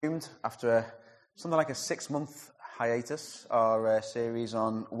After something like a 6-month hiatus, our series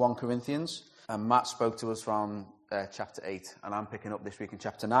on 1 Corinthians, and Matt spoke to us from chapter 8, and I'm picking up this week in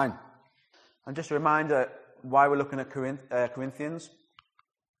chapter 9. And just a reminder why we're looking at Corinthians.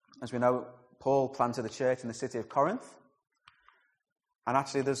 As we know, Paul planted a church in the city of Corinth, and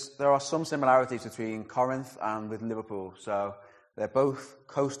actually there are some similarities between Corinth and with Liverpool. So they're both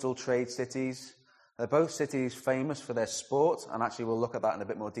coastal trade cities. They're both cities famous for their sport, and actually we'll look at that in a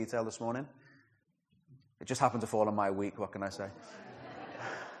bit more detail this morning. It just happened to fall on my week, what can I say?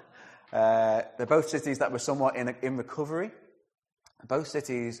 They're both cities that were somewhat in recovery. Both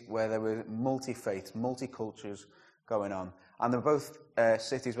cities where there were multi-faiths, multi-cultures going on. And they're both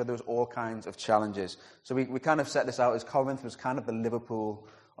cities where there was all kinds of challenges. So we kind of set this out as Corinth was kind of the Liverpool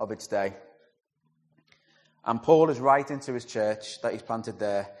of its day. And Paul is writing to his church that he's planted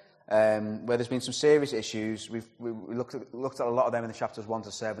there, where there's been some serious issues. We looked at a lot of them in the chapters 1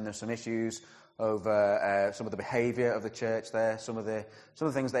 to 7. There's some issues over some of the behaviour of the church there, some of the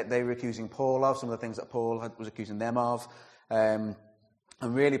things that they were accusing Paul of, some of the things that Paul was accusing them of, and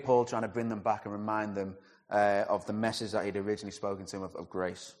really Paul trying to bring them back and remind them of the message that he'd originally spoken to them of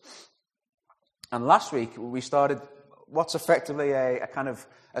grace. And last week we started what's effectively a kind of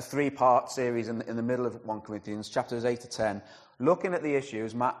a 3-part series in the middle of 1 Corinthians, chapters 8 to 10, looking at the issue,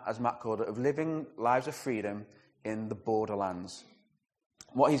 as Matt called it, of living lives of freedom in the borderlands.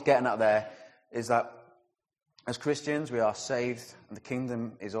 What he's getting at there is that as Christians, we are saved, and the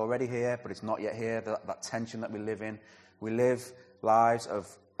kingdom is already here, but it's not yet here, that tension that we live in. We live lives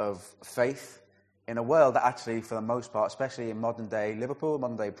of faith in a world that actually, for the most part, especially in modern-day Liverpool,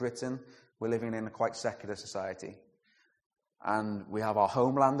 modern-day Britain, we're living in a quite secular society. And we have our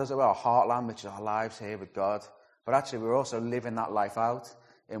homeland, as it were, our heartland, which is our lives here with God. But actually, we're also living that life out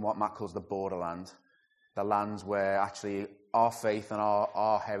in what Matt calls the borderland, the lands where actually our faith and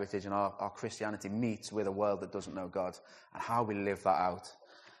our heritage and our Christianity meets with a world that doesn't know God, and how we live that out.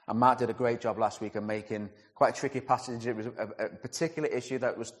 And Matt did a great job last week of making quite a tricky passage. It was a particular issue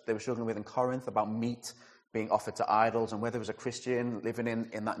that they were struggling with in Corinth about meat being offered to idols, and whether as a Christian living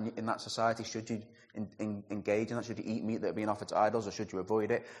in that society, should you engage in that? Should you eat meat that are being offered to idols, or should you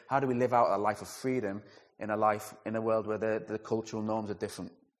avoid it? How do we live out a life of freedom in a world where the cultural norms are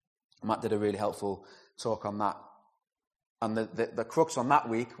different? Matt did a really helpful talk on that. And the crux on that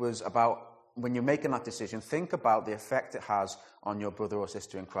week was about, when you're making that decision, think about the effect it has on your brother or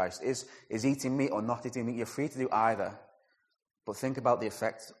sister in Christ. Is eating meat or not eating meat? You're free to do either. But think about the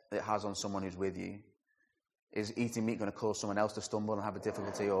effect it has on someone who's with you. Is eating meat going to cause someone else to stumble and have a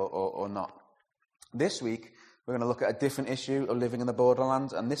difficulty or not? This week, we're going to look at a different issue of living in the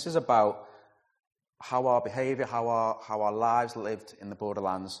borderlands, and this is about how our behaviour, how our lives lived in the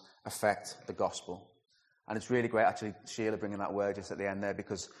borderlands affect the gospel. And it's really great, actually, Sheila bringing that word just at the end there,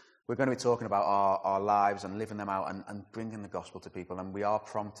 because we're going to be talking about our lives and living them out and bringing the gospel to people. And we are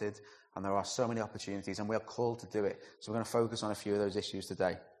prompted, and there are so many opportunities, and we are called to do it. So we're going to focus on a few of those issues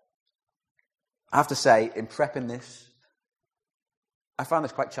today. I have to say, in prepping this, I found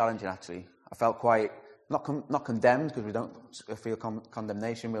this quite challenging, actually. I felt quite, not condemned, because we don't feel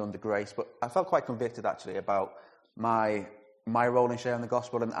condemnation, we're under grace, but I felt quite convicted, actually, about my role in sharing the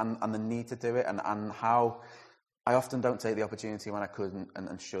gospel and the need to do it, and how I often don't take the opportunity when I could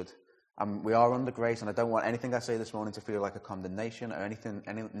and should. We are under grace, and I don't want anything I say this morning to feel like a condemnation or any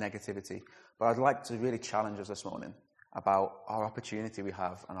negativity, but I'd like to really challenge us this morning about our opportunity we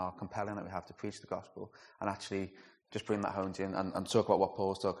have and our compelling that we have to preach the gospel, and actually just bring that home to you and talk about what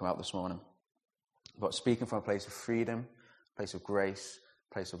Paul's talking about this morning. But speaking from a place of freedom, a place of grace,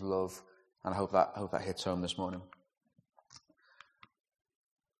 a place of love, and I hope that hits home this morning.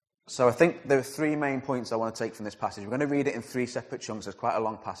 So I think there are 3 main points I want to take from this passage. We're going to read it in 3 separate chunks. It's quite a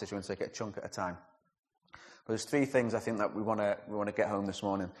long passage. We're going to take it a chunk at a time. But there's 3 things I think that we want to get home this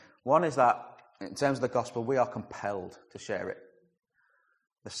morning. One is that in terms of the gospel, we are compelled to share it.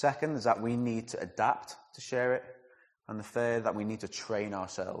 The second is that we need to adapt to share it. And the third, that we need to train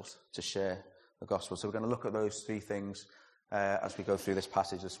ourselves to share the gospel. So we're going to look at those 3 things as we go through this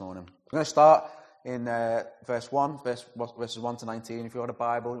passage this morning. We're going to start in verses 1 to 19. If you've got a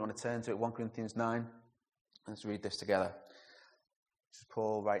Bible, you want to turn to it, 1 Corinthians 9. Let's read this together. This is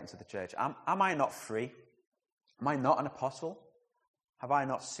Paul writing to the church. Am I not free? Am I not an apostle? Have I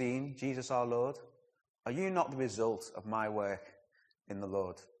not seen Jesus our Lord? Are you not the result of my work in the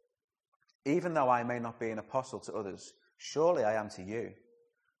Lord? Even though I may not be an apostle to others, surely I am to you.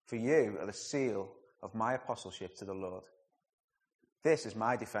 For you are the seal of my apostleship to the Lord. This is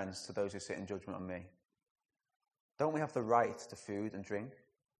my defense to those who sit in judgment on me. Don't we have the right to food and drink?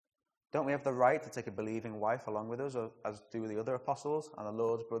 Don't we have the right to take a believing wife along with us, or as do the other apostles and the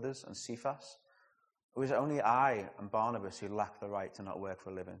Lord's brothers and Cephas? Or is it only I and Barnabas who lack the right to not work for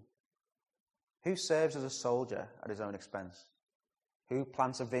a living? Who serves as a soldier at his own expense? Who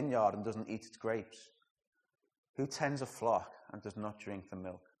plants a vineyard and doesn't eat its grapes? Who tends a flock and does not drink the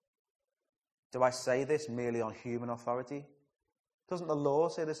milk? Do I say this merely on human authority? Doesn't the law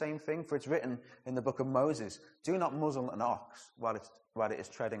say the same thing? For it's written in the book of Moses, do not muzzle an ox while it is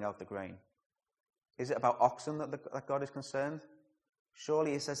treading out the grain. Is it about oxen that God is concerned?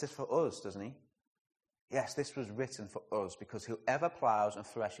 Surely he says this for us, doesn't he? Yes, this was written for us, because whoever ploughs and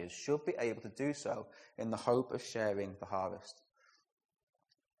threshes should be able to do so in the hope of sharing the harvest.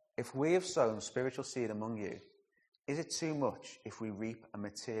 If we have sown spiritual seed among you, is it too much if we reap a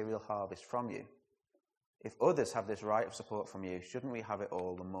material harvest from you? If others have this right of support from you, shouldn't we have it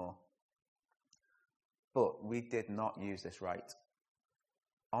all the more? But we did not use this right.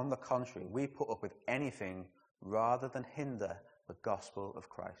 On the contrary, we put up with anything rather than hinder the gospel of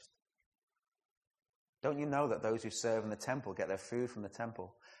Christ. Don't you know that those who serve in the temple get their food from the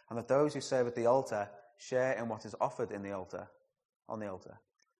temple, and that those who serve at the altar share in what is offered on the altar?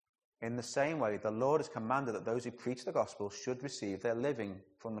 In the same way, the Lord has commanded that those who preach the gospel should receive their living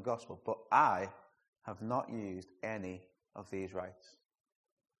from the gospel. But I have not used any of these rights.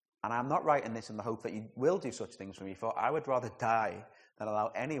 And I am not writing this in the hope that you will do such things for me, for I would rather die than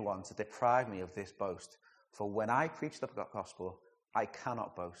allow anyone to deprive me of this boast. For when I preach the gospel, I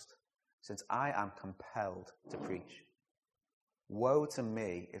cannot boast, since I am compelled to preach. Woe to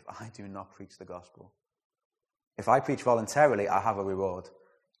me if I do not preach the gospel. If I preach voluntarily, I have a reward.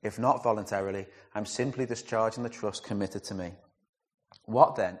 If not voluntarily, I'm simply discharging the trust committed to me.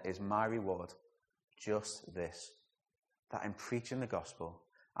 What then is my reward? Just this, that in preaching the gospel,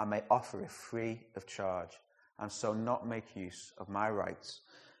 I may offer it free of charge, and so not make use of my rights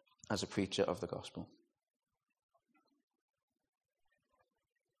as a preacher of the gospel.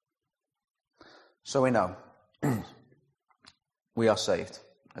 So we know we are saved.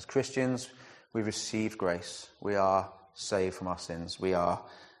 As Christians, we receive grace. We are saved from our sins. We are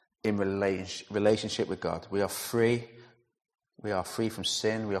in relationship with God. We are free. We are free from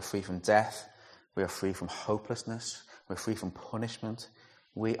sin. We are free from death. We are free from hopelessness. We're free from punishment.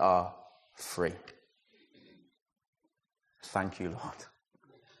 We are free. Thank you, Lord.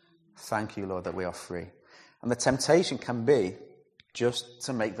 Thank you, Lord, that we are free. And the temptation can be just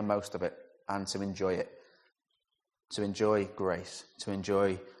to make the most of it and to enjoy it. To enjoy grace, to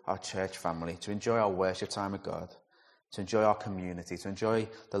enjoy our church family, to enjoy our worship time with God, to enjoy our community, to enjoy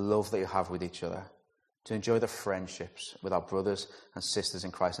the love that you have with each other, to enjoy the friendships with our brothers and sisters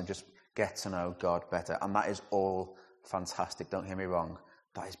in Christ and just get to know God better. And that is all fantastic, don't hear me wrong.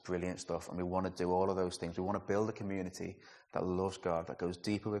 That is brilliant stuff, and we want to do all of those things. We want to build a community that loves God, that goes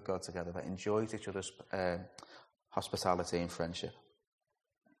deeper with God together, that enjoys each other's hospitality and friendship.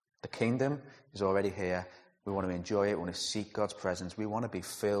 The kingdom is already here. We want to enjoy it. We want to seek God's presence. We want to be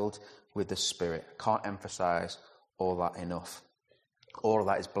filled with the Spirit. I can't emphasize all that enough. All of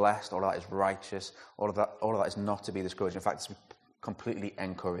that is blessed. All of that is righteous. All of that is not to be discouraged. In fact, it's completely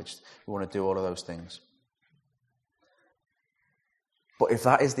encouraged. We want to do all of those things. But if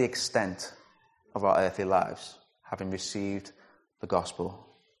that is the extent of our earthly lives, having received the gospel,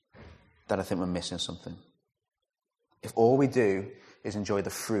 then I think we're missing something. If all we do is enjoy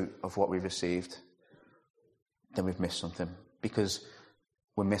the fruit of what we've received, then we've missed something, because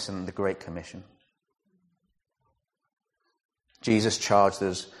we're missing the Great Commission. Jesus charged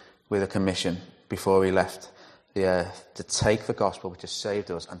us with a commission before he left the earth, to take the gospel which has saved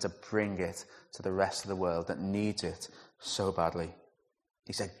us and to bring it to the rest of the world that needs it so badly.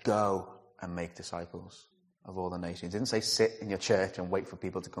 He said, go and make disciples of all the nations. He didn't say sit in your church and wait for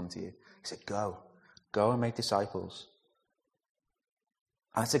people to come to you. He said, go and make disciples.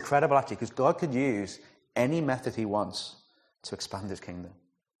 And it's incredible, actually, because God could use any method he wants to expand his kingdom.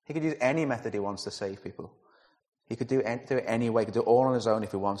 He could use any method he wants to save people. He could do it any way. He could do it all on his own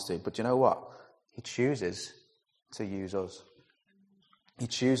if he wants to. But you know what? He chooses to use us. He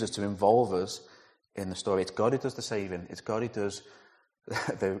chooses to involve us in the story. It's God who does the saving. It's God who does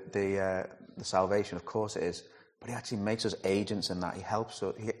the salvation. Of course it is. But he actually makes us agents in that. He helps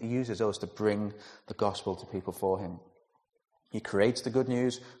us. He uses us to bring the gospel to people for him. He creates the good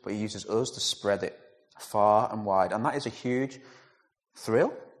news, but he uses us to spread it far and wide. And that is a huge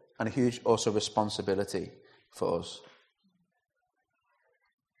thrill and a huge also responsibility for us.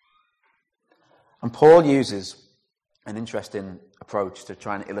 And Paul uses an interesting approach to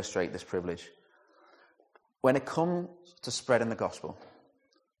try and illustrate this privilege. When it comes to spreading the gospel,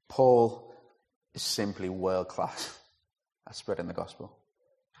 Paul is simply world class at spreading the gospel.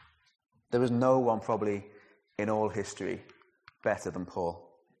 There was no one probably in all history better than Paul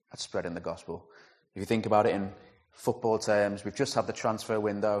at spreading the gospel. If you think about it in football terms, we've just had the transfer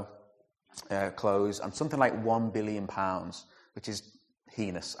window close, and something like £1 billion, which is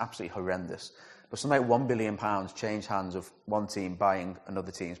heinous, absolutely horrendous, but something like £1 billion changed hands of one team buying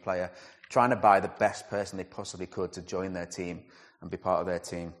another team's player, trying to buy the best person they possibly could to join their team and be part of their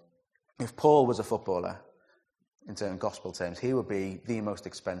team. If Paul was a footballer, in terms of gospel terms, he would be the most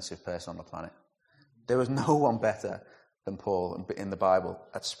expensive person on the planet. There was no one better than Paul in the Bible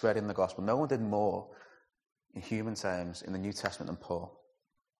at spreading the gospel. No one did more in human terms in the New Testament than Paul.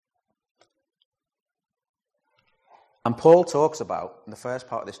 And Paul talks about, in the first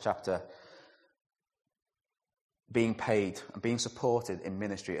part of this chapter, being paid and being supported in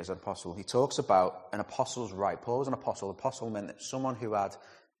ministry as an apostle. He talks about an apostle's right. Paul was an apostle. Apostle meant someone who had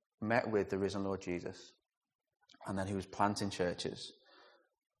met with the risen Lord Jesus, and then he was planting churches.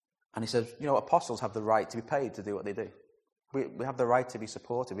 And he says, apostles have the right to be paid to do what they do. We have the right to be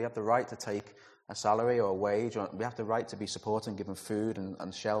supported. We have the right to take a salary or a wage. Or we have the right to be supported and given food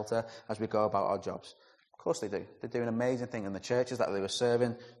and shelter as we go about our jobs. Of course they do. They do an amazing thing, and the churches that they were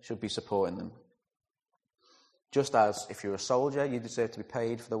serving should be supporting them. Just as if you're a soldier, you deserve to be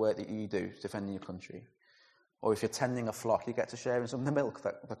paid for the work that you do, defending your country. Or if you're tending a flock, you get to share in some of the milk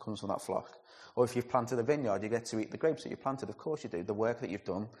that comes from that flock. Or if you've planted a vineyard, you get to eat the grapes that you've planted. Of course you do. The work that you've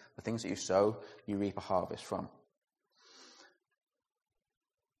done, the things that you sow, you reap a harvest from.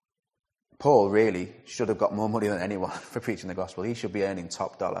 Paul really should have got more money than anyone for preaching the gospel. He should be earning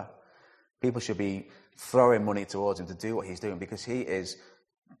top dollar. People should be throwing money towards him to do what he's doing, because he is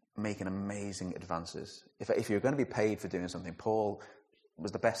making amazing advances. If you're going to be paid for doing something, Paul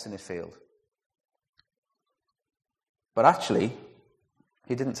was the best in his field. But actually,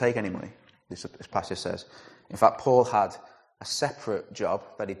 he didn't take any money, this passage says. In fact, Paul had a separate job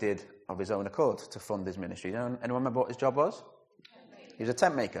that he did of his own accord to fund his ministry. Anyone remember what his job was? He was a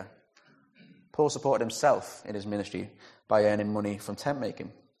tent maker. Paul supported himself in his ministry by earning money from tent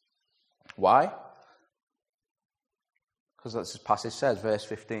making. Why? Because as this passage says, verse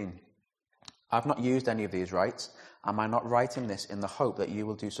 15, I've not used any of these rights. Am I not writing this in the hope that you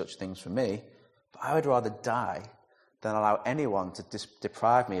will do such things for me? But I would rather die than allow anyone to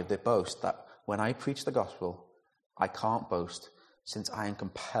deprive me of the boast that when I preach the gospel, I can't boast, since I am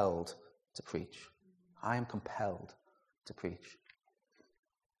compelled to preach. I am compelled to preach.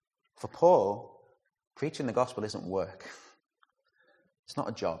 For Paul, preaching the gospel isn't work. It's not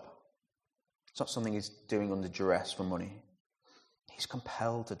a job. It's not something he's doing under duress for money. He's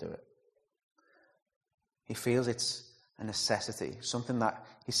compelled to do it. He feels it's a necessity, something that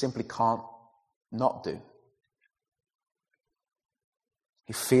he simply can't not do.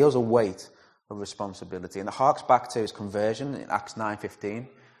 He feels a weight of responsibility. And it harks back to his conversion in Acts 9:15,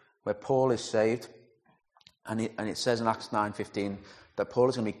 where Paul is saved. And it says in Acts 9:15 that Paul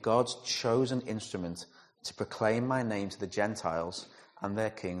is going to be God's chosen instrument to proclaim my name to the Gentiles and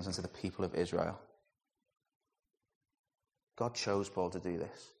their kings and to the people of Israel. God chose Paul to do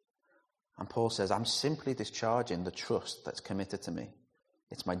this. And Paul says, I'm simply discharging the trust that's committed to me.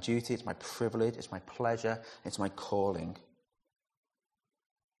 It's my duty, it's my privilege, it's my pleasure, it's my calling.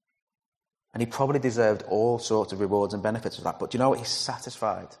 And he probably deserved all sorts of rewards and benefits of that. But do you know what? He's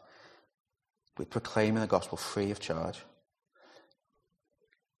satisfied with proclaiming the gospel free of charge.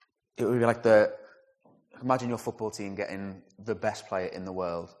 It would be like imagine your football team getting the best player in the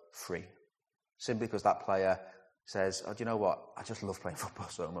world free. Simply because that player says, oh, do you know what? I just love playing football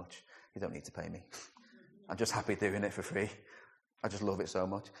so much. You don't need to pay me. I'm just happy doing it for free. I just love it so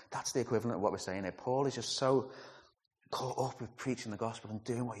much. That's the equivalent of what we're saying here. Paul is just so caught up with preaching the gospel and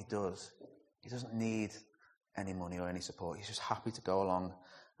doing what he does. He doesn't need any money or any support. He's just happy to go along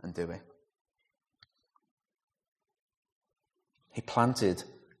and do it. He planted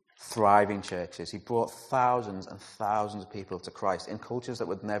thriving churches. He brought thousands and thousands of people to Christ in cultures that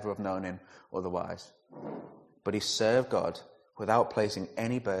would never have known him otherwise. But he served God without placing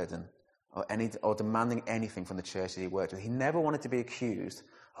any burden or demanding anything from the church that he worked with. He never wanted to be accused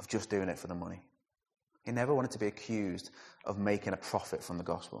of just doing it for the money. He never wanted to be accused of making a profit from the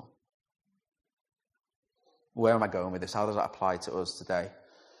gospel. Where am I going with this? How does that apply to us today?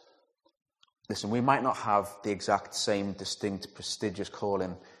 Listen, we might not have the exact same distinct, prestigious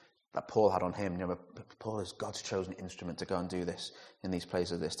calling that Paul had on him. Paul is God's chosen instrument to go and do this in these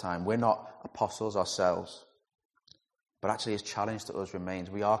places at this time. We're not apostles ourselves. But actually his challenge to us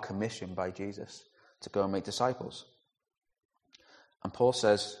remains, we are commissioned by Jesus to go and make disciples. And Paul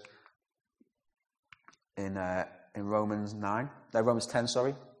says in Romans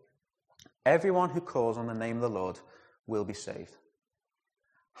 10, everyone who calls on the name of the Lord will be saved.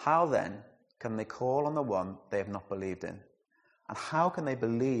 How then can they call on the one they have not believed in? And how can they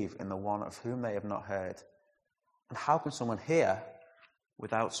believe in the one of whom they have not heard? And how can someone hear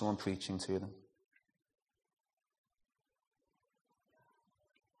without someone preaching to them?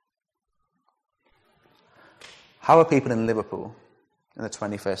 How are people in Liverpool in the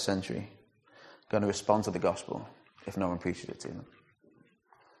 21st century going to respond to the gospel if no one preaches it to them?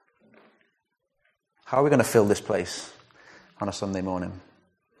 How are we going to fill this place on a Sunday morning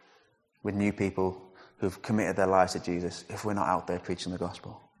with new people who've committed their lives to Jesus if we're not out there preaching the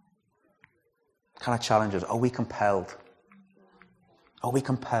gospel? Can I challenge us? Are we compelled? Are we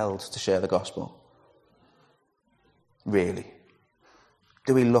compelled to share the gospel? Really?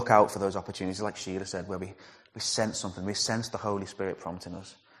 Do we look out for those opportunities, like Sheila said, where we sense something, we sense the Holy Spirit prompting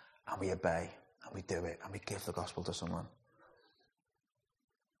us, and we obey, and we do it, and we give the gospel to someone?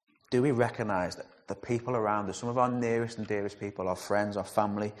 Do we recognise that the people around us, some of our nearest and dearest people, our friends, our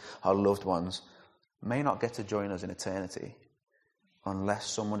family, our loved ones, may not get to join us in eternity unless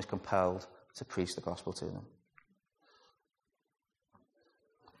someone is compelled to preach the gospel to them?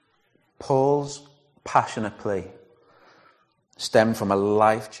 Paul's passionate plea stemmed from a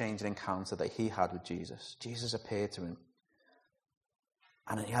life-changing encounter that he had with Jesus. Jesus appeared to him,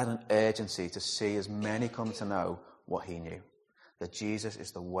 and he had an urgency to see as many come to know what he knew, that Jesus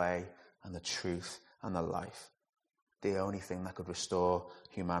is the way and the truth and the life, the only thing that could restore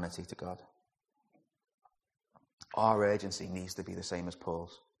humanity to God. Our urgency needs to be the same as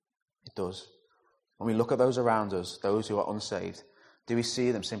Paul's. It does. When we look at those around us, those who are unsaved, do we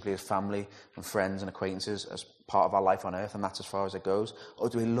see them simply as family and friends and acquaintances, as part of our life on earth, and that's as far as it goes? Or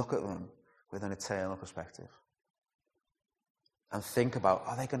do we look at them with an eternal perspective and think about,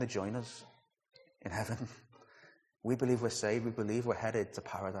 are they going to join us in heaven? We believe we're saved. We believe we're headed to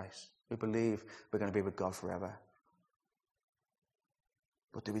paradise. We believe we're going to be with God forever.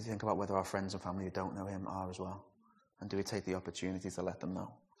 But do we think about whether our friends and family who don't know him are as well? And do we take the opportunity to let them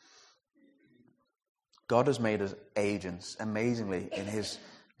know? God has made us agents, amazingly, in his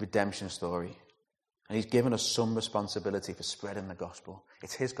redemption story. And he's given us some responsibility for spreading the gospel.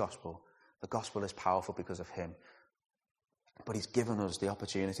 It's his gospel. The gospel is powerful because of him. But he's given us the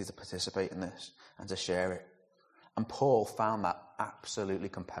opportunity to participate in this and to share it. And Paul found that absolutely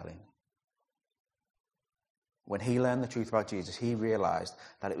compelling. When he learned the truth about Jesus, he realized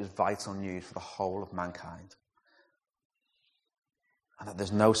that it was vital news for the whole of mankind. And that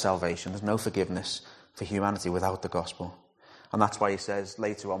there's no salvation, there's no forgiveness for humanity without the gospel. And that's why he says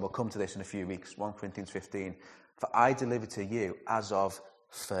later on, we'll come to this in a few weeks, 1 Corinthians 15, "For I delivered to you as of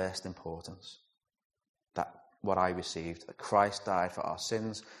first importance, that what I received, that Christ died for our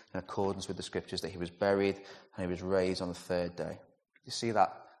sins in accordance with the scriptures, that he was buried and he was raised on the third day." You see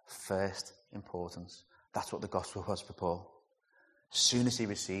that? First importance. That's what the gospel was for Paul. As soon as he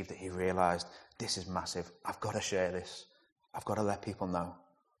received it, he realized, this is massive. I've got to share this. I've got to let people know.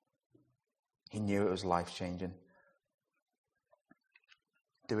 He knew it was life-changing.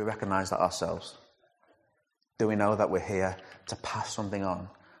 Do we recognize that ourselves? Do we know that we're here to pass something on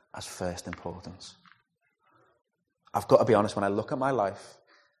as first importance? I've got to be honest, when I look at my life,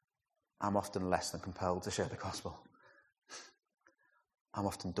 I'm often less than compelled to share the gospel. I'm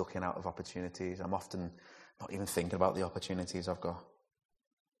often ducking out of opportunities. I'm often not even thinking about the opportunities I've got.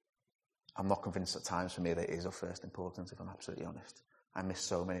 I'm not convinced at times for me that it is of first importance, if I'm absolutely honest. I miss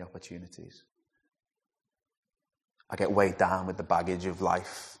so many opportunities. I get weighed down with the baggage of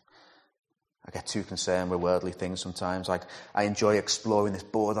life. I get too concerned with worldly things sometimes. Like, I enjoy exploring this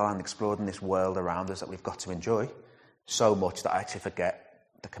borderland, exploring this world around us that we've got to enjoy so much that I actually forget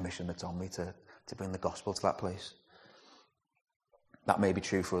the commission that's on me to bring the gospel to that place. That may be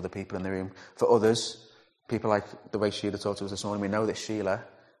true for other people in the room. For others, people like the way Sheila talked to us this morning, we know that Sheila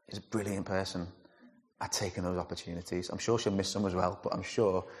is a brilliant person at taking those opportunities. I'm sure she'll miss some as well, but I'm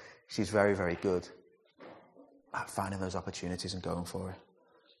sure she's very, very good at finding those opportunities and going for it.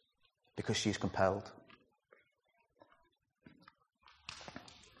 Because she's compelled.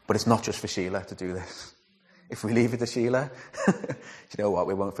 But it's not just for Sheila to do this. If we leave it to Sheila, do you know what?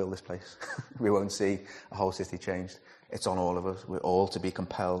 We won't fill this place. We won't see a whole city changed. It's on all of us. We're all to be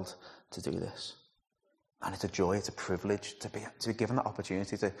compelled to do this. And it's a joy, it's a privilege to be given that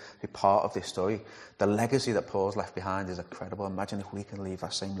opportunity to be part of this story. The legacy that Paul's left behind is incredible. Imagine if we can leave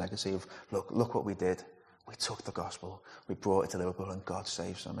that same legacy of, look what we did. We took the gospel, we brought it to Liverpool, and God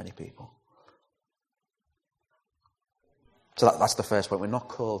saved so many people. So that's the first point. We're not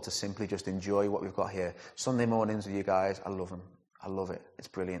called to simply just enjoy what we've got here. Sunday mornings with you guys, I love them. I love it. It's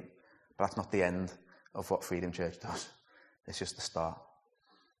brilliant. But that's not the end of what Freedom Church does. It's just the start.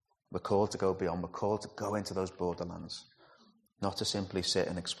 We're called to go beyond. We're called to go into those borderlands. not to simply sit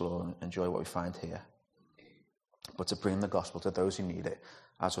and explore and enjoy what we find here, but to bring the gospel to those who need it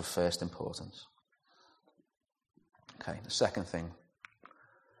as of first importance. Okay, the second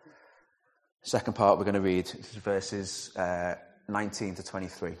part we're going to read is verses 19 to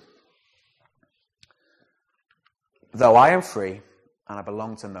 23. Though I am free and I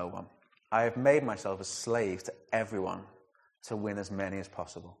belong to no one, I have made myself a slave to everyone to win as many as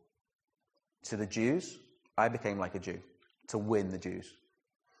possible. To the Jews, I became like a Jew, to win the Jews.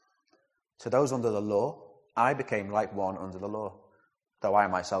 To those under the law, I became like one under the law, though I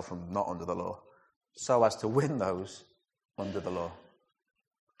myself am not under the law, so as to win those under the law.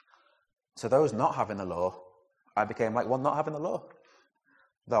 To those not having the law, I became like one not having the law,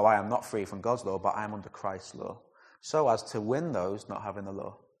 though I am not free from God's law, but I am under Christ's law, so as to win those not having the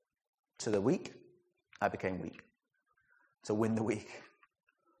law. To the weak, I became weak, to win the weak.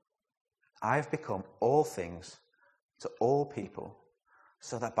 I have become all things to all people,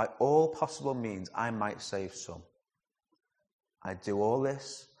 so that by all possible means I might save some. I do all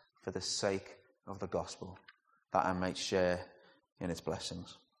this for the sake of the gospel, that I might share in its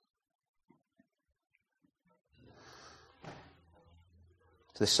blessings.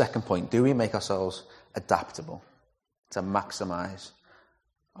 To the second point, do we make ourselves adaptable to maximize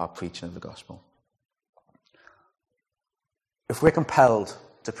our preaching of the gospel? If we're compelled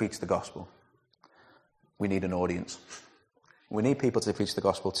to preach the gospel, we need an audience. We need people to preach the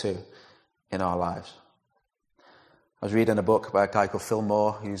gospel to in our lives. I was reading a book by a guy called Phil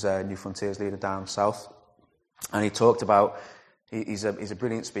Moore, who's a New Frontiers leader down south, and he talked about, he's a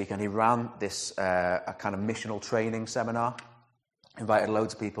brilliant speaker, and he ran this a kind of missional training seminar, invited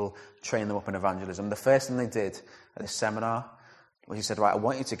loads of people, trained them up in evangelism. The first thing they did at this seminar was he said, right, I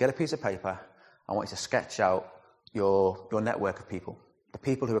want you to get a piece of paper, I want you to sketch out your network of people, the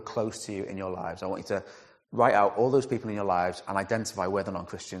people who are close to you in your lives. I want you to write out all those people in your lives and identify where the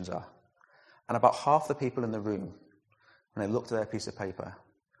non-Christians are. And about half the people in the room, when they looked at their piece of paper,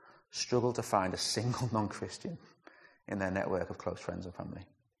 struggled to find a single non-Christian in their network of close friends and family.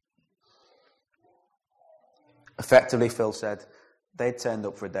 Effectively, Phil said, they turned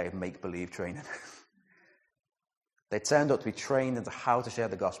up for a day of make-believe training. They turned up to be trained into how to share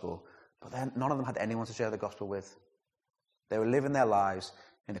the gospel, but then none of them had anyone to share the gospel with. They were living their lives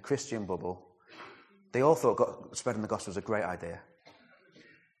in a Christian bubble. They all thought spreading the gospel was a great idea.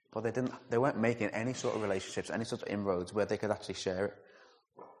 But they weren't making any sort of relationships, any sort of inroads where they could actually share it.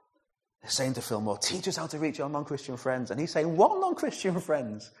 They're saying to Phil Moore, teach us how to reach our non-Christian friends. And he's saying, what non-Christian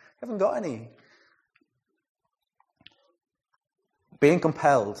friends? You haven't got any. Being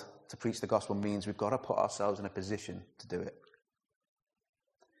compelled to preach the gospel means we've got to put ourselves in a position to do it.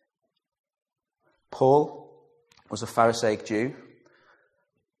 Paul was a Pharisaic Jew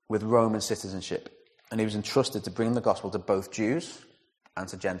with Roman citizenship, and he was entrusted to bring the gospel to both Jews and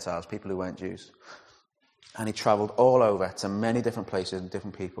to Gentiles, people who weren't Jews. And he travelled all over to many different places and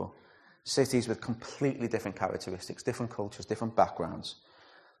different people, cities with completely different characteristics, different cultures, different backgrounds,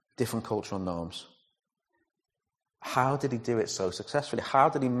 different cultural norms. How did he do it so successfully? How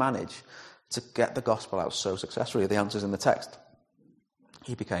did he manage to get the gospel out so successfully? The answer's in the text.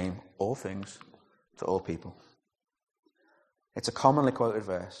 He became all things to all people. It's a commonly quoted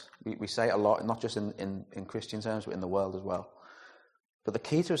verse. We say it a lot, not just in Christian terms, but in the world as well. But the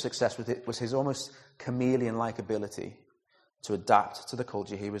key to his success was his almost chameleon-like ability to adapt to the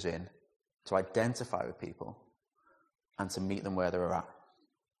culture he was in, to identify with people, and to meet them where they were at.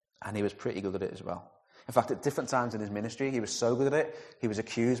 And he was pretty good at it as well. In fact, at different times in his ministry, he was so good at it, he was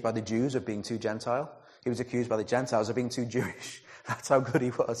accused by the Jews of being too Gentile. He was accused by the Gentiles of being too Jewish. That's how good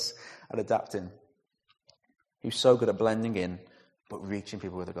he was at adapting. He was so good at blending in, but reaching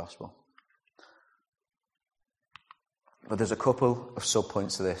people with the gospel. But there's a couple of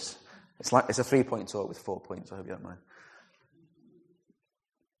sub-points to this. It's a 3-point talk with 4 points, I hope you don't mind.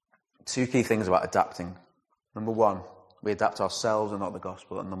 2 key things about adapting. Number 1, we adapt ourselves and not the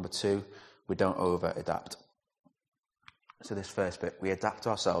gospel. And number 2, we don't over-adapt. So this first bit, we adapt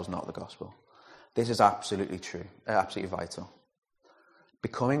ourselves, not the gospel. This is absolutely true, absolutely vital.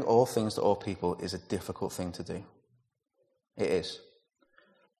 Becoming all things to all people is a difficult thing to do. It is.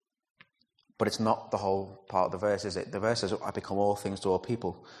 But it's not the whole part of the verse, is it? The verse says, I become all things to all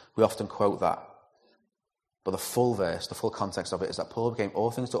people. We often quote that. But the full verse, the full context of it is that Paul became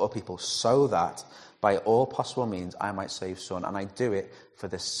all things to all people so that by all possible means I might save some. And I do it for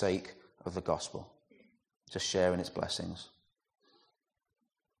the sake of the gospel, to share in its blessings.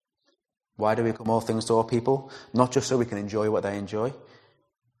 Why do we become all things to all people? Not just so we can enjoy what they enjoy,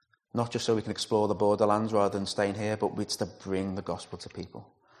 not just so we can explore the borderlands rather than staying here, but it's to bring the gospel to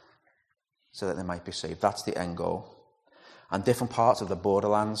people so that they might be saved. That's the end goal. And different parts of the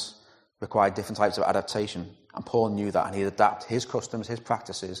borderlands required different types of adaptation. And Paul knew that, and he'd adapt his customs, his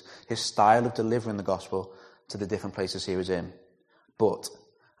practices, his style of delivering the gospel to the different places he was in. But,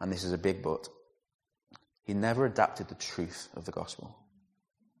 and this is a big but, he never adapted the truth of the gospel.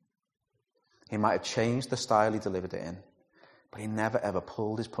 He might have changed the style he delivered it in, but he never ever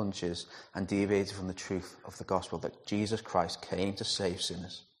pulled his punches and deviated from the truth of the gospel, that Jesus Christ came to save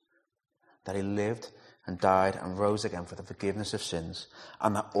sinners, that he lived and died and rose again for the forgiveness of sins,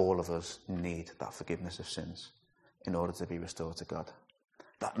 and that all of us need that forgiveness of sins in order to be restored to God.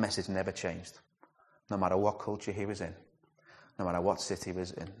 That message never changed, no matter what culture he was in, no matter what city he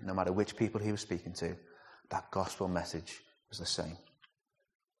was in, no matter which people he was speaking to. That gospel message was the same.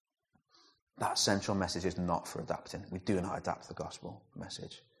 That central message is not for adapting. We do not adapt the gospel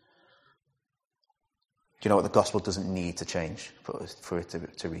message. Do you know what? The gospel doesn't need to change for it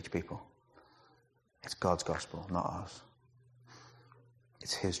to reach people. It's God's gospel, not ours.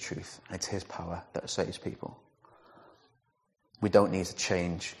 It's his truth, and it's his power that saves people. We don't need to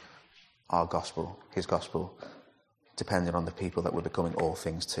change our gospel, his gospel, depending on the people that we're becoming all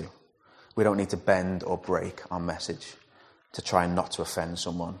things to. We don't need to bend or break our message to try not to offend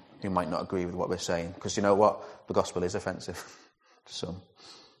someone who might not agree with what we're saying. Because you know what? The gospel is offensive to some.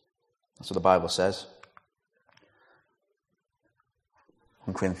 That's what the Bible says.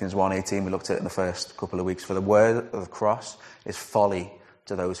 In Corinthians 1:18, we looked at it in the first couple of weeks. For the word of the cross is folly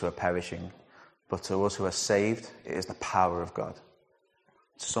to those who are perishing, but to us who are saved, it is the power of God.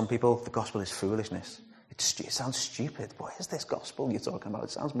 To some people, the gospel is foolishness. It sounds stupid. What is this gospel you're talking about?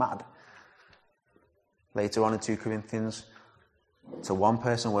 It sounds mad. Later on in 2 Corinthians, to one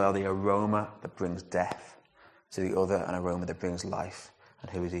person we are the aroma that brings death, to the other an aroma that brings life,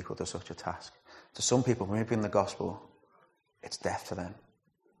 and who is equal to such a task? To some people, when we bring the gospel, it's death to them.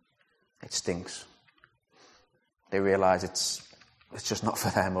 It stinks. They realise it's just not for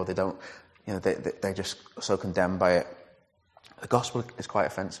them, or they don't, they're just so condemned by it. The gospel is quite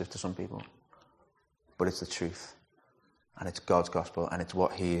offensive to some people, but it's the truth, and it's God's gospel, and it's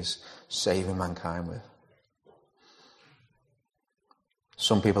what he is saving mankind with.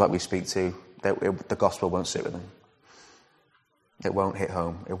 Some people that we speak to, the gospel won't sit with them. It won't hit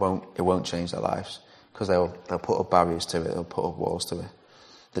home. It won't change their lives, because they'll put up barriers to it. They'll put up walls to it.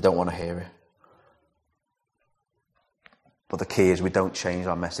 They don't want to hear it. But the key is we don't change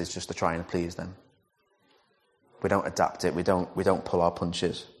our message just to try and please them. We don't adapt it. We don't pull our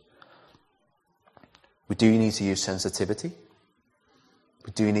punches. We do need to use sensitivity.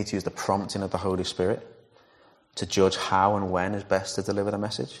 We do need to use the prompting of the Holy Spirit to judge how and when is best to deliver the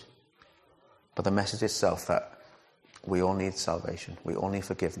message. But the message itself, that we all need salvation, we all need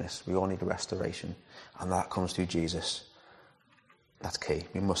forgiveness, we all need restoration, and that comes through Jesus. That's key.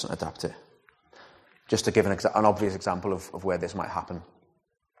 We mustn't adapt it. Just to give an obvious example of where this might happen.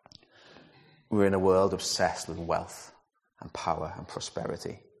 We're in a world obsessed with wealth and power and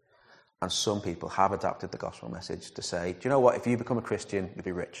prosperity. And some people have adapted the gospel message to say, do you know what? If you become a Christian, you'll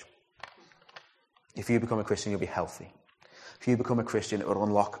be rich. If you become a Christian, you'll be healthy. If you become a Christian, it will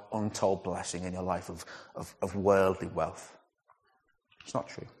unlock untold blessing in your life of worldly wealth. It's not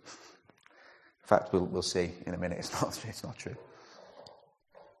true. In fact, we'll see in a minute, it's not true.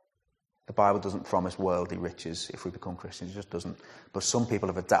 The Bible doesn't promise worldly riches if we become Christians. It just doesn't. But some people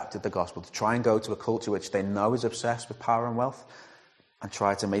have adapted the gospel to try and go to a culture which they know is obsessed with power and wealth and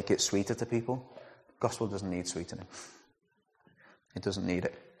try to make it sweeter to people. The gospel doesn't need sweetening. It doesn't need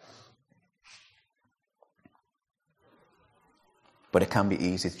it. But it can be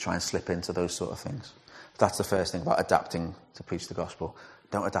easy to try and slip into those sort of things. That's the first thing about adapting to preach the gospel.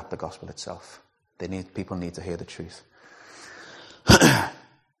 Don't adapt the gospel itself. People need to hear the truth.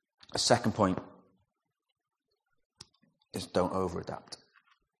 The second point is don't over-adapt.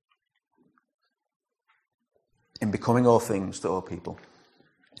 In becoming all things to all people,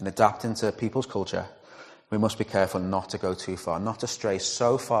 in adapting to people's culture, we must be careful not to go too far, not to stray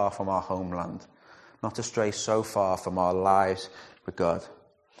so far from our homeland, not to stray so far from our lives with God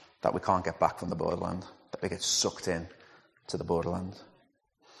that we can't get back from the borderland, that we get sucked in to the borderland.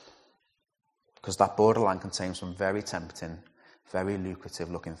 Because that borderland contains some very tempting, very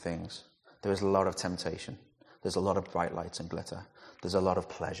lucrative looking things. There is a lot of temptation. There's a lot of bright lights and glitter. There's a lot of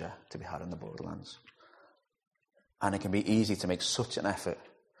pleasure to be had in the borderlands. And it can be easy to make such an effort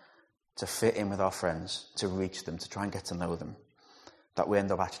to fit in with our friends, to reach them, to try and get to know them, that we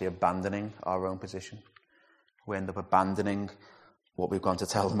end up actually abandoning our own position. We end up abandoning what we've gone to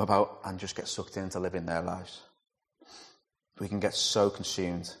tell them about and just get sucked into living their lives. We can get so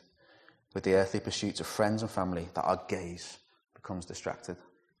consumed with the earthly pursuits of friends and family that our gaze becomes distracted.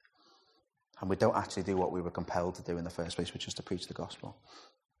 And we don't actually do what we were compelled to do in the first place, which is to preach the gospel.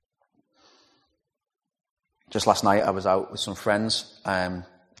 Just last night, I was out with some friends.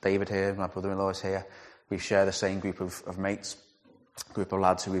 David here, my brother-in-law is here. We share the same group of mates, group of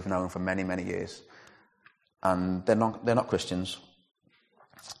lads who we've known for many, many years. And they're not Christians.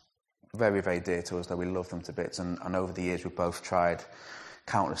 Very, very dear to us, though we love them to bits. And over the years, we've both tried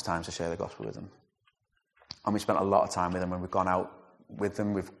countless times to share the gospel with them. And we spent a lot of time with them when we've gone out with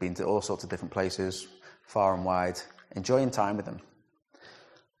them. We've been to all sorts of different places, far and wide, enjoying time with them.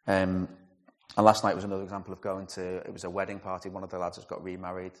 And last night was another example of going to, it was a wedding party. One of the lads has got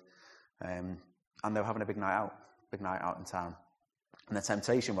remarried. And they were having a big night out in town. And the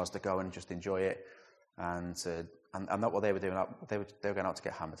temptation was to go and just enjoy it. And not what they were doing. They were going out to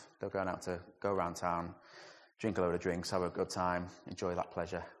get hammered. They were going out to go around town, drink a load of drinks, have a good time, enjoy that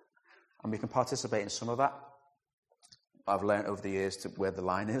pleasure. And we can participate in some of that. I've learned over the years to where the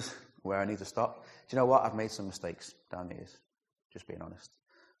line is, where I need to stop. Do you know what? I've made some mistakes down the years, just being honest.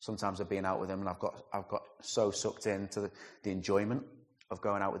 Sometimes I've been out with them and I've got so sucked into the enjoyment of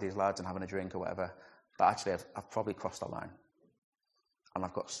going out with these lads and having a drink or whatever, but actually I've probably crossed the line. And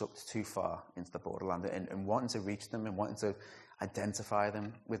I've got sucked too far into the borderland and wanting to reach them and wanting to identify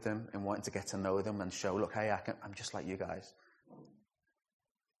them with them and wanting to get to know them and show, look, hey, I'm just like you guys.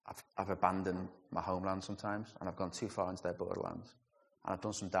 I've abandoned my homeland sometimes and I've gone too far into their borderlands. And I've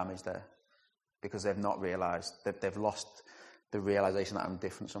done some damage there because they've not realised, they've lost the realisation that I'm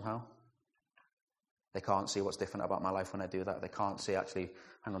different somehow. They can't see what's different about my life when I do that. They can't see, actually,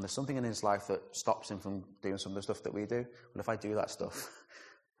 hang on, there's something in his life that stops him from doing some of the stuff that we do. Well, if I do that stuff,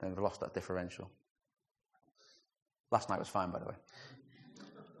 then they've lost that differential. Last night was fine, by the way.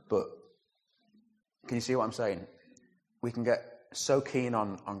 But can you see what I'm saying? We can get so keen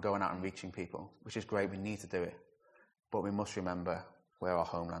on going out and reaching people, which is great. We need to do it. But we must remember where our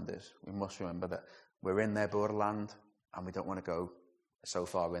homeland is. We must remember that we're in their borderland and we don't want to go so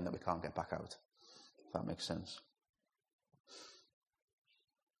far in that we can't get back out. If that makes sense.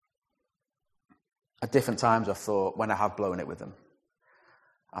 At different times I've thought, when I have blown it with them,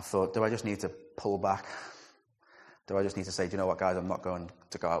 I've thought, do I just need to pull back? Do I just need to say, do you know what, guys, I'm not going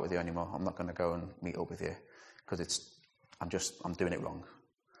to go out with you anymore. I'm not going to go and meet up with you because I'm doing it wrong.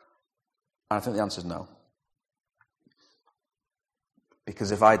 And I think the answer is no.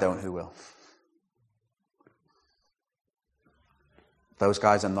 Because if I don't, who will? Those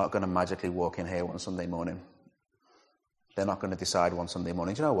guys are not going to magically walk in here one Sunday morning. They're not going to decide one Sunday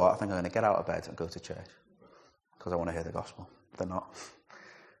morning, do you know what, I think I'm going to get out of bed and go to church because I want to hear the gospel. They're not.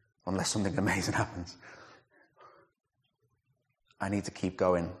 Unless something amazing happens. I need to keep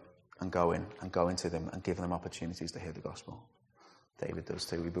going and going and going to them and giving them opportunities to hear the gospel. David does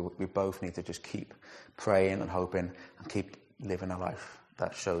too. We both need to just keep praying and hoping and keep living a life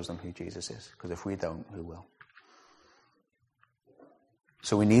that shows them who Jesus is. Because if we don't, who will?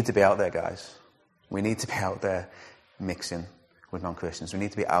 So we need to be out there, guys. We need to be out there mixing with non-Christians. We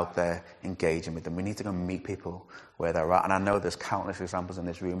need to be out there engaging with them. We need to go and meet people where they're at. And I know there's countless examples in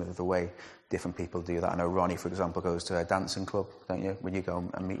this room of the way different people do that. I know Ronnie, for example, goes to a dancing club, don't you? When you go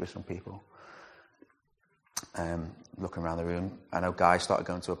and meet with some people. Looking around the room. I know Guy started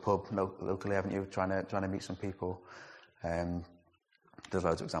going to a pub locally, haven't you? Trying to meet some people. There's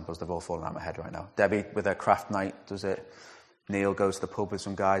loads of examples. They've all fallen out of my head right now. Debbie, with her craft night, does it. Neil goes to the pub with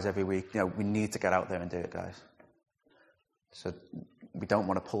some guys every week. You know, we need to get out there and do it, guys. So we don't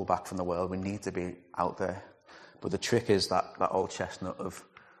want to pull back from the world. We need to be out there. But the trick is that old chestnut of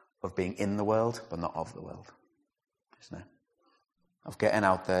being in the world, but not of the world. Isn't it? Of getting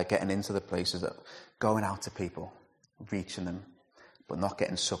out there, getting into the places, going out to people, reaching them, but not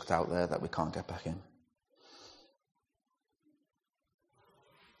getting sucked out there that we can't get back in.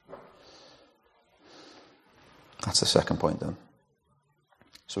 That's the second point then.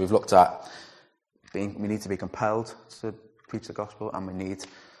 So we've looked at we need to be compelled to preach the gospel, and we need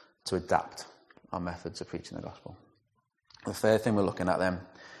to adapt our methods of preaching the gospel. The third thing we're looking at then,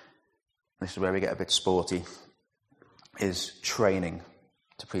 this is where we get a bit sporty, is training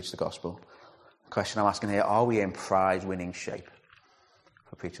to preach the gospel. The question I'm asking here, are we in prize-winning shape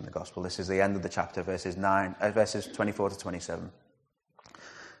for preaching the gospel? This is the end of the chapter, verses 24 to 27.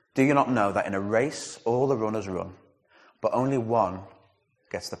 Do you not know that in a race all the runners run, but only one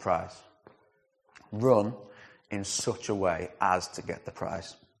gets the prize? Run in such a way as to get the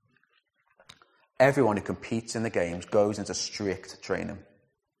prize. Everyone who competes in the games goes into strict training.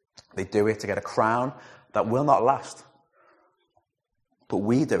 They do it to get a crown that will not last. But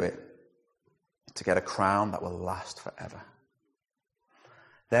we do it to get a crown that will last forever.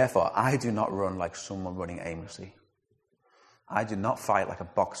 Therefore, I do not run like someone running aimlessly. I do not fight like a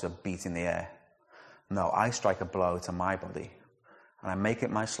boxer beating the air. No, I strike a blow to my body, and I make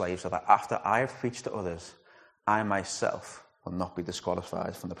it my slave so that after I have preached to others, I myself will not be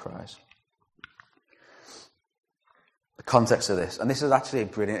disqualified from the prize. The context of this, and this is actually a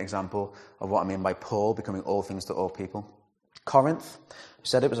brilliant example of what I mean by Paul becoming all things to all people. Corinth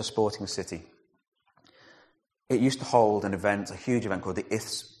said it was a sporting city. It used to hold an event, a huge event called the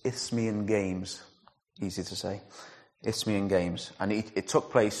Isthmian Games. Easy to say. Isthmian Games. And it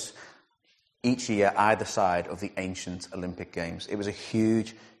took place each year either side of the ancient Olympic Games. It was a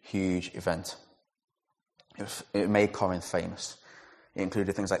huge, huge event. It made Corinth famous. It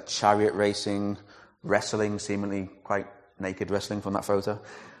included things like chariot racing, wrestling, seemingly quite naked wrestling from that photo.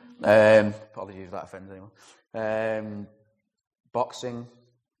 Apologies if that offends anyone. Boxing,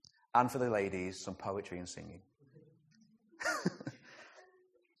 and for the ladies, some poetry and singing.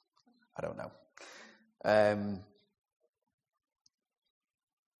 I don't know.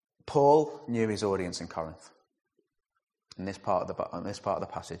 Paul knew his audience in Corinth. In this part of the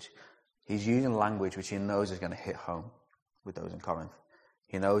passage, he's using language which he knows is going to hit home with those in Corinth.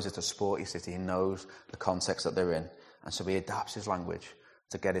 He knows it's a sporty city. He knows the context that they're in, and so he adapts his language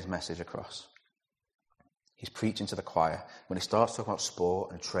to get his message across. He's preaching to the choir. When he starts talking about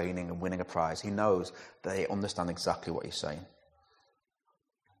sport and training and winning a prize, he knows that they understand exactly what he's saying.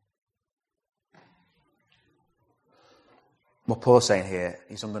 What Paul's saying here,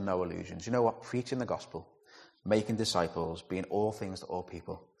 he's under no illusions. You know what? Preaching the gospel, making disciples, being all things to all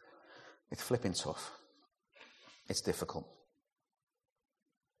people, it's flipping tough. It's difficult.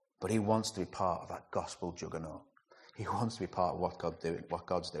 But he wants to be part of that gospel juggernaut. He wants to be part of what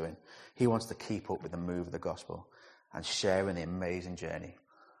God's doing. He wants to keep up with the move of the gospel and share in the amazing journey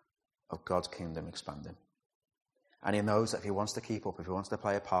of God's kingdom expanding. And he knows that if he wants to keep up, if he wants to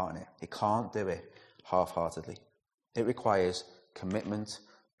play a part in it, he can't do it half-heartedly. It requires commitment,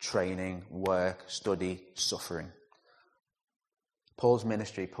 training, work, study, suffering. Paul's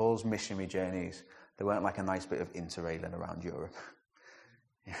ministry, Paul's missionary journeys, they weren't like a nice bit of interrailing around Europe.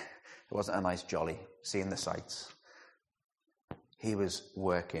 It wasn't a nice jolly, seeing the sights. He was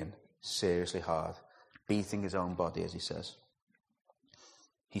working seriously hard, beating his own body, as he says.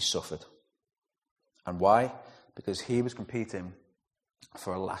 He suffered. And why? Because he was competing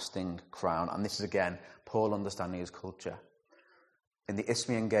for a lasting crown. And this is, again, Paul understanding his culture. In the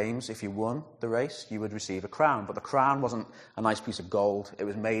Isthmian Games, if you won the race, you would receive a crown. But the crown wasn't a nice piece of gold. It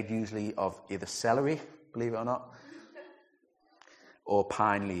was made usually of either celery, believe it or not, or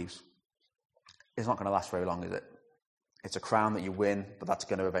pine leaves. It's not going to last very long, is it? It's a crown that you win, but that's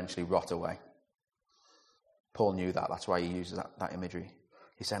going to eventually rot away. Paul knew that. That's why he uses that imagery.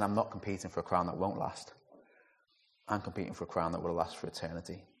 He's saying, I'm not competing for a crown that won't last. I'm competing for a crown that will last for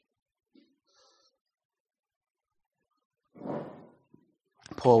eternity.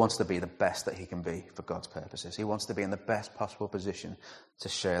 Paul wants to be the best that he can be for God's purposes. He wants to be in the best possible position to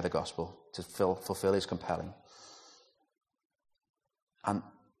share the gospel, to fulfill his compelling. And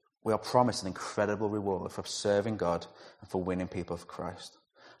we are promised an incredible reward for serving God and for winning people for Christ.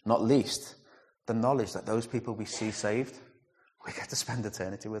 Not least, the knowledge that those people we see saved, we get to spend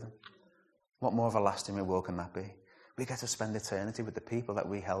eternity with them. What more of a lasting reward can that be? We get to spend eternity with the people that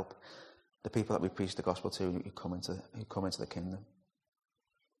we help, the people that we preach the gospel to who come into the kingdom.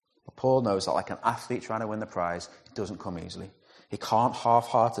 But Paul knows that like an athlete trying to win the prize, it doesn't come easily. He can't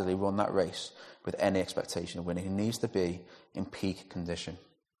half-heartedly run that race with any expectation of winning. He needs to be in peak condition.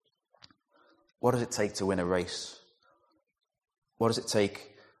 What does it take to win a race? What does it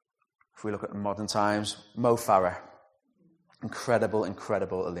take, if we look at modern times? Mo Farah, incredible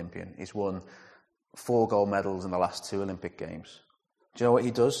Olympian. He's won 4 gold medals in the last 2 Olympic Games. Do you know what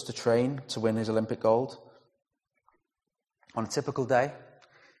he does to train to win his Olympic gold? On a typical day,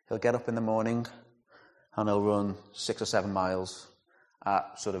 he'll get up in the morning and he'll run 6 or 7 miles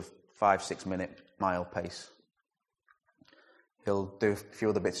at sort of 5-6 minute mile pace. He'll do a few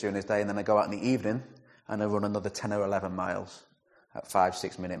other bits during his day, and then he'll go out in the evening and he'll run another 10 or 11 miles at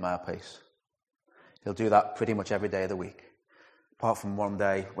 5-6 minute mile pace. He'll do that pretty much every day of the week, apart from one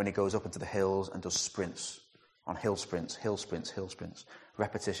day when he goes up into the hills and does sprints, on hill sprints,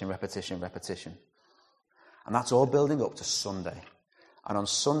 repetition. And that's all building up to Sunday. And on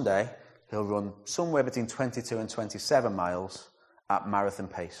Sunday, he'll run somewhere between 22 and 27 miles at marathon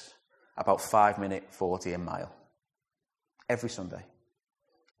pace, about 5:40 a mile. Every Sunday.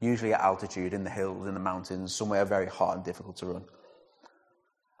 Usually at altitude, in the hills, in the mountains, somewhere very hot and difficult to run.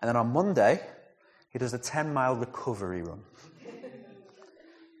 And then on Monday, he does a 10-mile recovery run.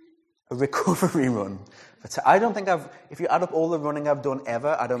 A recovery run. I don't think if you add up all the running I've done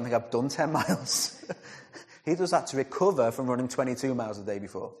ever, I don't think I've done 10 miles. He does that to recover from running 22 miles a day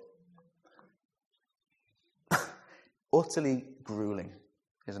before. Utterly grueling,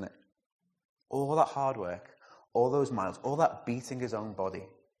 isn't it? All that hard work, all those miles, all that beating his own body,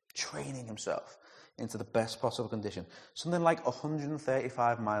 training himself into the best possible condition. Something like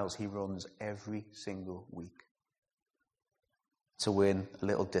 135 miles he runs every single week to win a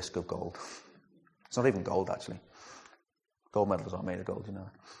little disc of gold. It's not even gold, actually. Gold medals aren't made of gold, you know.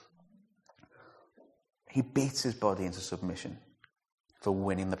 He beats his body into submission for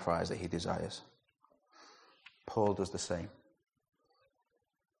winning the prize that he desires. Paul does the same.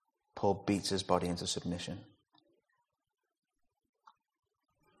 Paul beats his body into submission.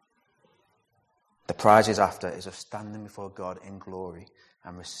 The prize he's after is of standing before God in glory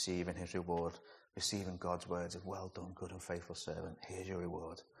and receiving his reward, receiving God's words of, well done, good and faithful servant, here's your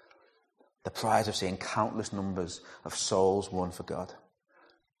reward. The prize of seeing countless numbers of souls won for God.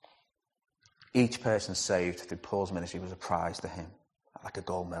 Each person saved through Paul's ministry was a prize to him, like a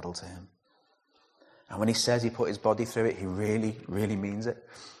gold medal to him. And when he says he put his body through it, he really, really means it.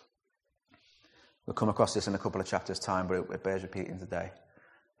 We'll come across this in a couple of chapters' time, but it bears repeating today.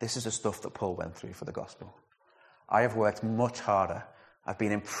 This is the stuff that Paul went through for the gospel. I have worked much harder. I've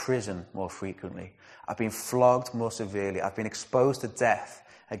been in prison more frequently. I've been flogged more severely. I've been exposed to death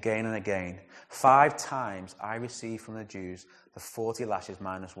again and again. 5 times I received from the Jews the 40 lashes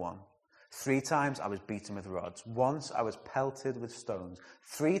minus 1. 3 times I was beaten with rods. Once I was pelted with stones.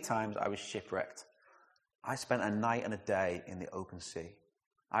 3 times I was shipwrecked. I spent a night and a day in the open sea.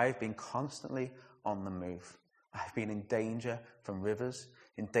 I have been constantly on the move. I have been in danger from rivers,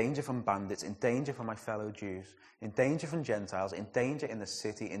 in danger from bandits, in danger from my fellow Jews, in danger from Gentiles, in danger in the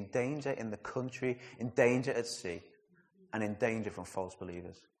city, in danger in the country, in danger at sea, and in danger from false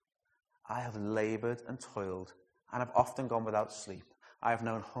believers. I have laboured and toiled, and have often gone without sleep. I have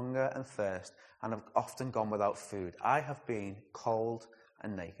known hunger and thirst, and have often gone without food. I have been cold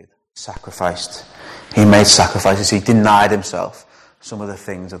and naked. Sacrificed. He made sacrifices. He denied himself some of the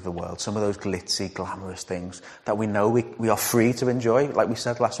things of the world, some of those glitzy, glamorous things that we know we are free to enjoy. Like we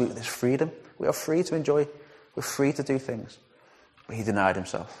said last week, there's freedom. We are free to enjoy. We're free to do things. But he denied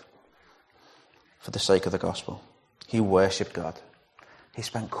himself for the sake of the gospel. He worshipped God. He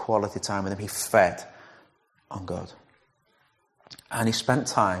spent quality time with him. He fed on God. And he spent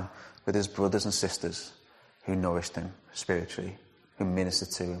time with his brothers and sisters who nourished him spiritually, who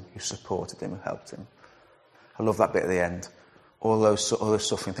ministered to him, who supported him, who helped him. I love that bit at the end. All those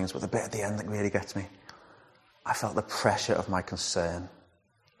suffering things, but the bit at the end that really gets me. I felt the pressure of my concern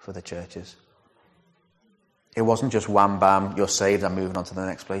for the churches. It wasn't just wham bam, you're saved, I'm moving on to the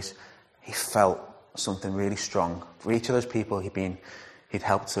next place. He felt something really strong. For each of those people he'd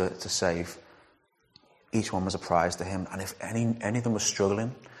helped to save, each one was a prize to him. And if any of them was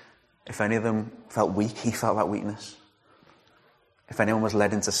struggling, if any of them felt weak, he felt that weakness. If anyone was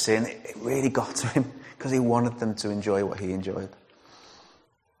led into sin, it really got to him because he wanted them to enjoy what he enjoyed.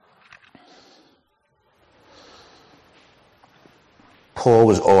 Paul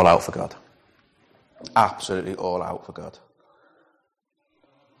was all out for God. Absolutely all out for God.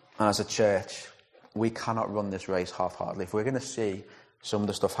 And as a church, we cannot run this race half-heartedly. If we're going to see some of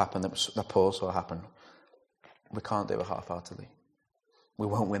the stuff happen that Paul saw happen, we can't do it half-heartedly. We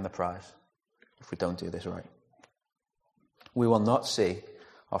won't win the prize if we don't do this right. We will not see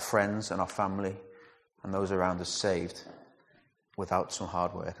our friends and our family and those around us saved without some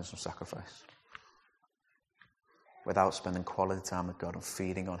hard work and some sacrifice. Without spending quality time with God and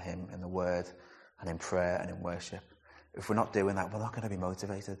feeding on him in the word and in prayer and in worship. If we're not doing that, we're not going to be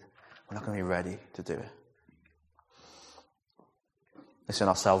motivated. We're not going to be ready to do it. Listen,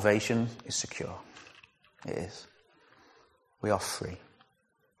 our salvation is secure. It is. We are free.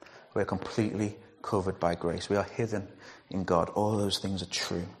 We are completely covered by grace. We are hidden in God. All those things are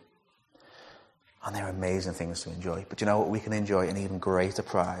true. And they're amazing things to enjoy. But you know what? We can enjoy an even greater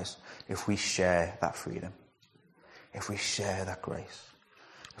prize if we share that freedom. If we share that grace.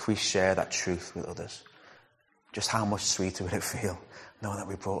 If we share that truth with others. Just how much sweeter would it feel knowing that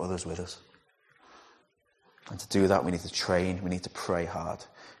we brought others with us? And to do that, we need to train. We need to pray hard.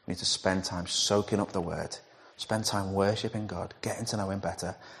 We need to spend time soaking up the word. Spend time worshipping God. Getting to know him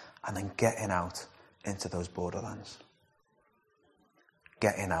better. And then getting out into those borderlands.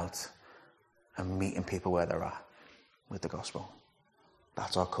 Getting out and meeting people where they're at with the gospel.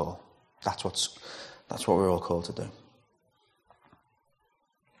 That's our call. That's what we're all called to do.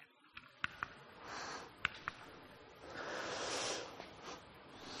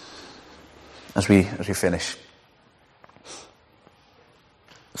 As we finish,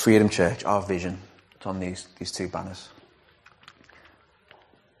 Freedom Church, our vision, it's on these 2 banners.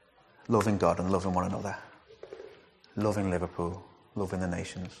 Loving God and loving one another. loving Liverpool, loving the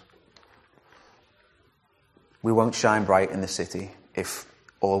nations. We won't shine bright in the city if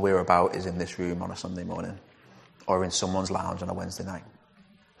all we're about is in this room on a Sunday morning or in someone's lounge on a Wednesday night.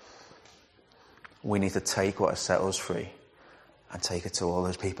 We need to take what has set us free and take it to all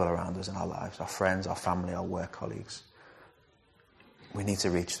those people around us in our lives, our friends, our family, our work colleagues. We need to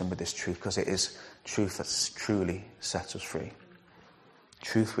reach them with this truth because it is truth that truly sets us free.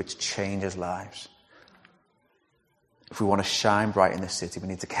 Truth which changes lives. If we want to shine bright in this city, we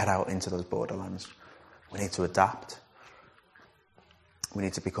need to get out into those borderlands. We need to adapt. We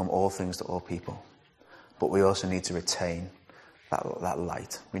need to become all things to all people. But we also need to retain that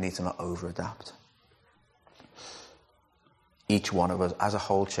light. We need to not over-adapt. Each one of us, as a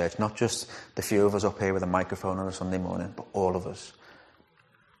whole church, not just the few of us up here with a microphone on a Sunday morning, but all of us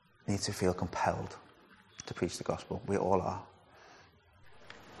need to feel compelled to preach the gospel. We all are.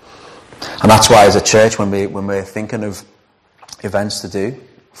 And that's why as a church, when we're thinking of events to do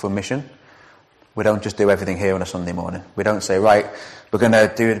for mission, we don't just do everything here on a Sunday morning. We don't say, right, we're going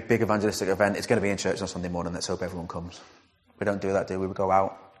to do a big evangelistic event. It's going to be in church on Sunday morning. Let's hope everyone comes. We don't do that, do we? We go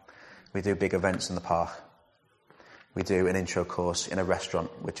out. We do big events in the park. We do an intro course in a restaurant,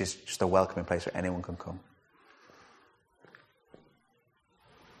 which is just a welcoming place where anyone can come.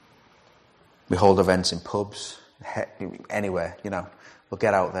 We hold events in pubs, anywhere, We'll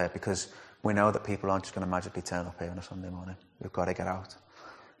get out there because we know that people aren't just going to magically turn up here on a Sunday morning. We've got to get out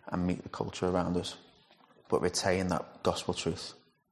and meet the culture around us, but retain that gospel truth.